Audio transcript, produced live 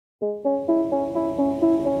My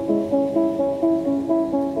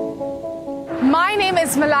name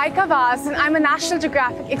is Malaika Vaz and I'm a National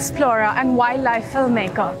Geographic explorer and wildlife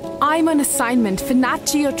filmmaker. I'm on assignment for Nat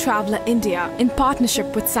Geo Traveler India in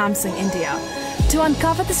partnership with Samsung India to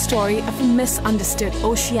uncover the story of a misunderstood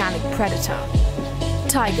oceanic predator,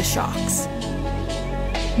 tiger sharks.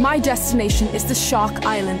 My destination is the shark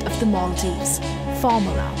island of the Maldives,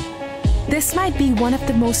 Formula. This might be one of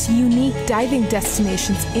the most unique diving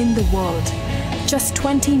destinations in the world, just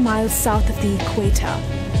 20 miles south of the equator,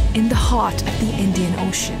 in the heart of the Indian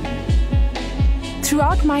Ocean.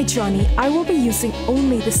 Throughout my journey, I will be using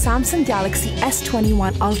only the Samsung Galaxy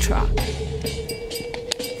S21 Ultra.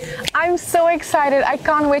 I'm so excited. I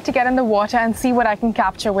can't wait to get in the water and see what I can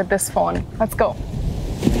capture with this phone. Let's go.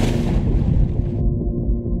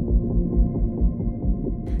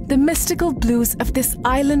 The mystical blues of this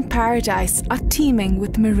island paradise are teeming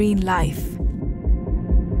with marine life.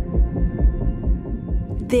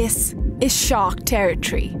 This is shark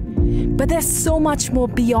territory, but there's so much more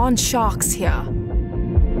beyond sharks here.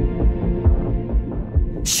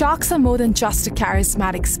 Sharks are more than just a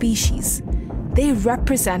charismatic species. They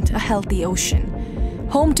represent a healthy ocean,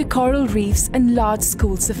 home to coral reefs and large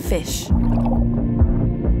schools of fish.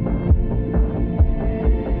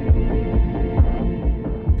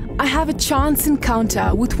 I have a chance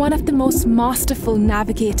encounter with one of the most masterful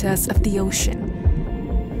navigators of the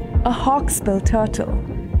ocean, a hawksbill turtle,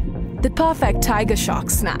 the perfect tiger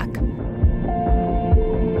shark snack.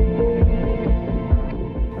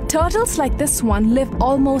 Turtles like this one live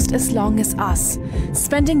almost as long as us,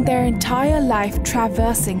 spending their entire life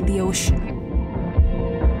traversing the ocean.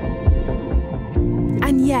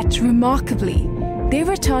 And yet, remarkably, they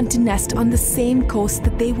return to nest on the same coast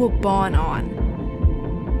that they were born on.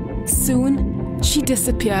 Soon, she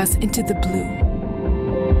disappears into the blue.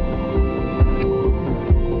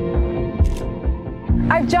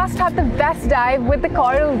 I've just had the best dive with the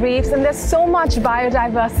coral reefs and there's so much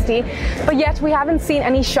biodiversity, but yet we haven't seen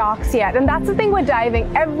any sharks yet. And that's the thing with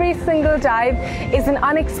diving. Every single dive is an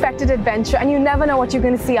unexpected adventure and you never know what you're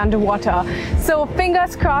going to see underwater. So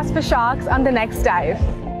fingers crossed for sharks on the next dive.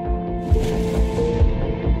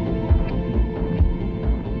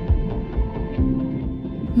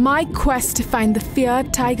 My quest to find the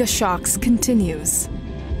feared tiger sharks continues.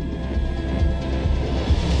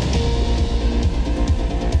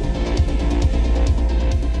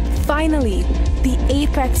 Finally, the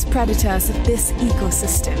apex predators of this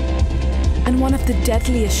ecosystem, and one of the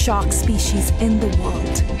deadliest shark species in the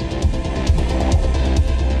world.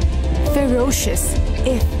 Ferocious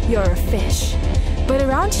if you're a fish, but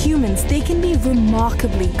around humans they can be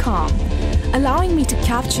remarkably calm, allowing me to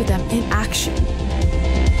capture them in action.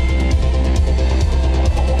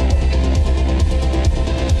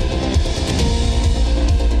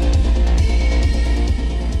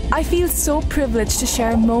 I feel so privileged to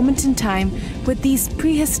share a moment in time with these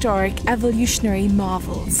prehistoric evolutionary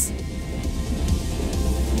marvels.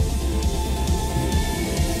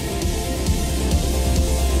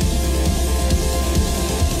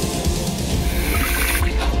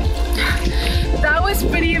 That was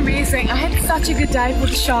pretty amazing. I had such a good dive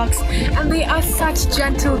with the sharks and they are such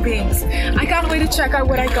gentle beings. I can't wait to check out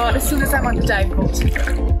what I got as soon as I'm on the dive boat.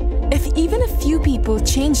 If even a few people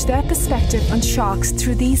change their perspective on sharks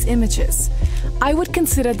through these images, I would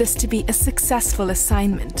consider this to be a successful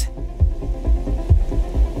assignment.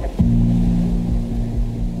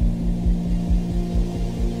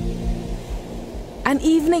 An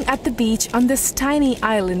evening at the beach on this tiny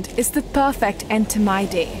island is the perfect end to my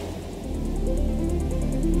day.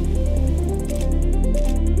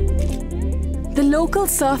 The local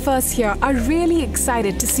surfers here are really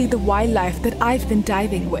excited to see the wildlife that I've been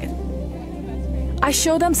diving with. I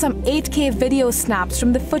show them some 8K video snaps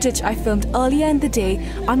from the footage I filmed earlier in the day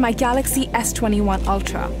on my Galaxy S21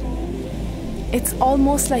 Ultra. It's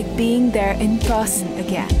almost like being there in person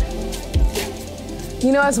again.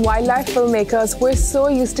 You know, as wildlife filmmakers, we're so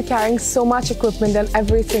used to carrying so much equipment on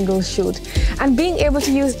every single shoot. And being able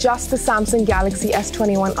to use just the Samsung Galaxy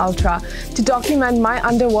S21 Ultra to document my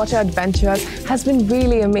underwater adventures has been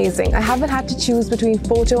really amazing. I haven't had to choose between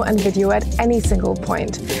photo and video at any single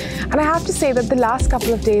point. And I have to say that the last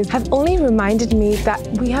couple of days have only reminded me that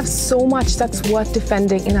we have so much that's worth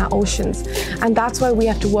defending in our oceans. And that's why we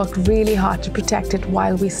have to work really hard to protect it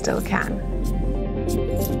while we still can.